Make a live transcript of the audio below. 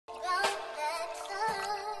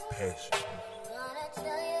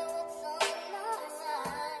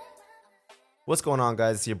What's going on,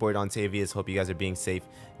 guys? It's your boy Dontavius. Hope you guys are being safe,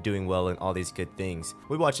 doing well, and all these good things.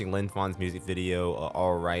 We're watching Linfan's music video,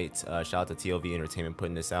 Alright. Shout out to TLV Entertainment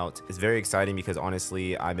putting this out. It's very exciting because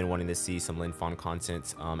honestly, I've been wanting to see some Linfan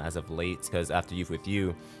content as of late, because after Youth With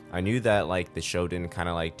You, I knew that like the show didn't kind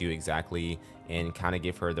of like do exactly and kind of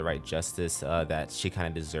give her the right justice that she kind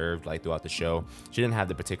of deserved like throughout the show. She didn't have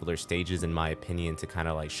the particular stages, in my opinion, to kind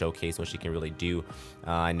of like showcase what she can really do.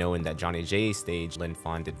 I know in that Johnny J stage,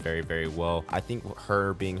 Linfan did very well. I think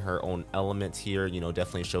her being her own element here, you know,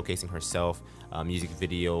 definitely showcasing herself, music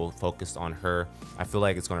video focused on her, I feel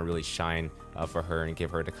like it's going to really shine for her and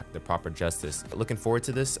give her the proper justice. Looking forward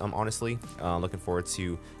to this, honestly. Looking forward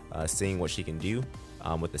to seeing what she can do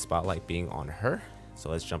with the spotlight being on her. So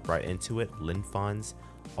let's jump right into it. Linfan's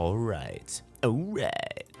Alright.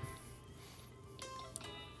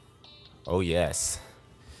 Oh yes,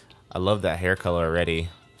 I love that hair color already.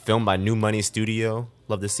 Filmed by New Money Studio.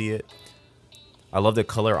 Love to see it. I love the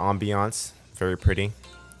color ambiance. Very pretty.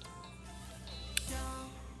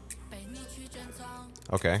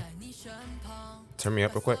 Okay. Turn me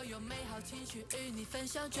up real quick.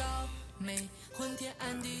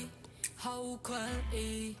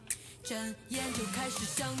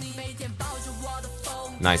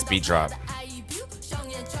 Nice beat drop.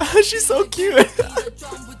 She's so cute.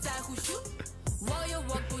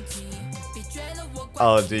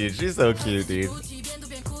 Oh dude, she's so cute, dude.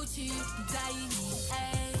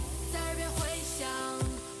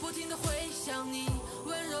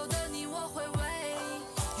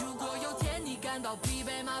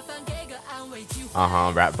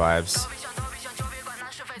 Rap vibes.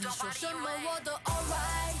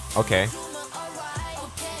 Okay.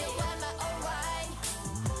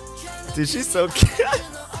 Dude, she's so cute.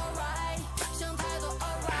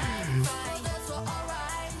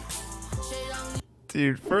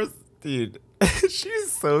 Dude,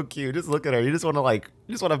 she's so cute. Just look at her. You just want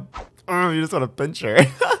to pinch her.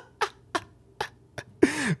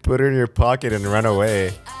 Put her in your pocket and run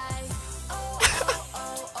away.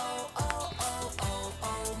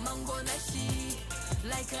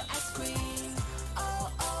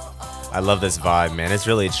 I love this vibe, man. It's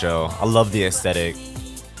really chill. I love the aesthetic.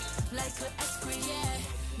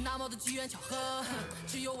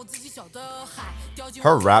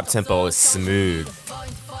 Her rap tempo is smooth.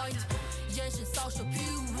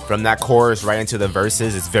 From that chorus right into the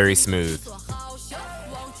verses, it's very smooth.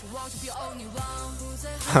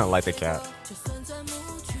 I like the cat.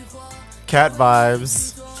 Cat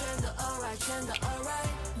vibes.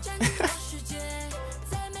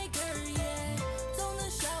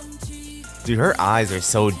 Dude, her eyes are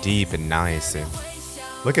so deep and nice, and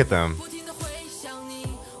look at them.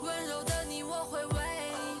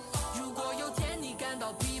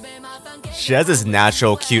 She has this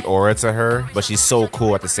natural cute aura to her, but she's so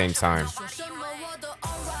cool at the same time.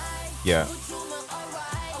 Yeah.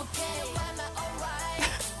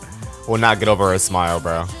 Will not get over her smile,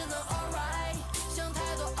 bro.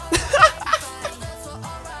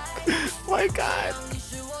 My God.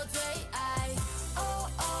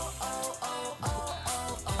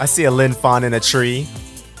 I see a Linfan in a tree.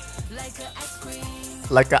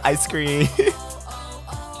 Like an ice cream.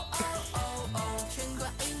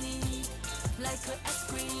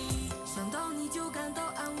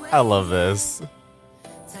 I love this.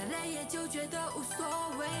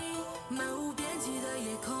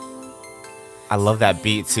 I love that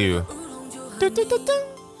beat too. Drip,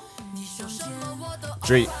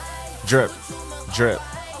 drip, drip.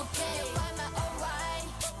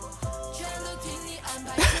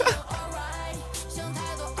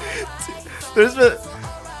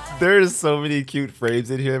 There's so many cute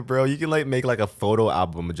frames in here, bro. You can like make like a photo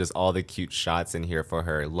album with just all the cute shots in here for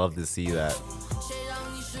her. Love to see that.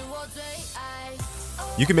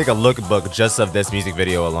 You can make a lookbook just of this music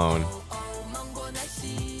video alone.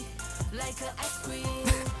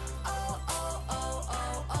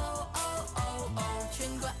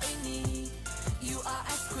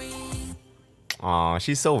 Aw,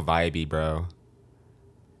 she's so vibey, bro.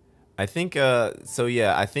 I think so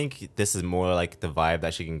yeah, I think this is more like the vibe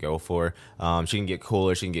that she can go for. She can get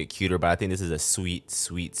cooler, she can get cuter, but I think this is a sweet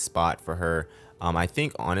spot for her. I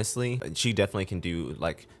think honestly she definitely can do,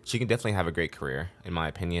 like, she can definitely have a great career in my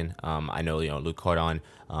opinion. I know, you know, Luke Cordon,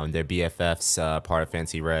 they're BFFs, part of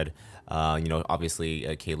Fancy Red. You know, obviously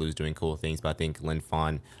Kaylu's doing cool things, but I think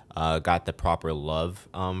Linfan got the proper love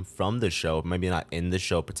from the show. Maybe not in the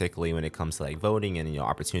show particularly when it comes to like voting and, you know,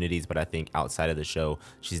 opportunities, but I think outside of the show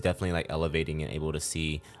she's definitely like elevating and able to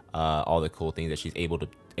see all the cool things that she's able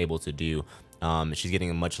to do. She's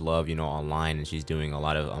getting much love, you know, online, and she's doing a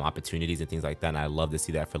lot of opportunities and things like that. And I love to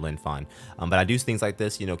see that for Linfan. But I do things like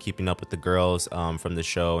this, you know, keeping up with the girls from the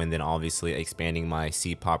show, and then obviously expanding my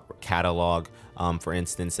C-pop catalog, for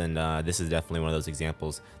instance. And this is definitely one of those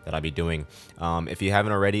examples that I'll be doing. If you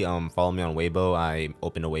haven't already, follow me on Weibo. I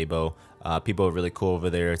opened a Weibo. People are really cool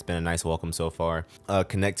over there. It's been a nice welcome so far.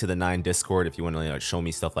 Connect to the 9 Discord if you want to, you know, show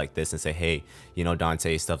me stuff like this and say, hey, you know,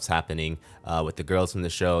 Dante, stuff's happening with the girls from the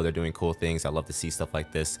show. They're doing cool things. I love to see stuff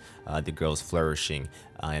like this. The girls flourishing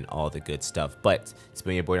and all the good stuff. But it's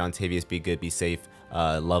been your boy Dontavius. Be good, be safe.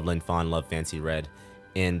 Love Linfan, love Fancy Red.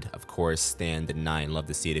 And of course, stand the 9. Love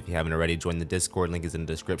to see it. If you haven't already, join the Discord. Link is in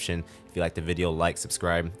the description. If you like the video, like,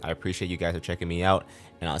 subscribe. I appreciate you guys for checking me out,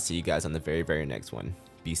 and I'll see you guys on the very next one.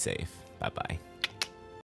 Be safe. Bye bye.